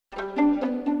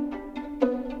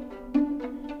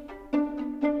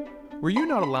Were you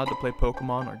not allowed to play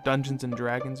Pokemon or Dungeons and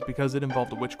Dragons because it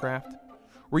involved witchcraft?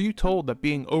 Were you told that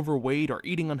being overweight or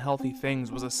eating unhealthy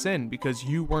things was a sin because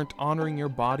you weren't honoring your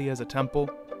body as a temple?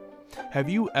 Have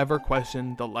you ever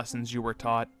questioned the lessons you were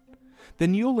taught?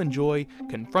 Then you'll enjoy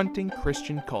Confronting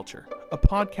Christian Culture, a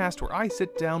podcast where I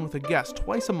sit down with a guest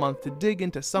twice a month to dig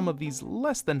into some of these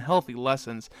less than healthy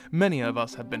lessons many of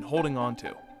us have been holding on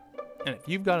to. And if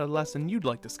you've got a lesson you'd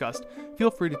like discussed,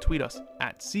 feel free to tweet us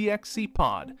at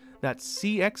CXCPod, that's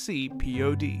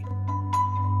CXCPOD.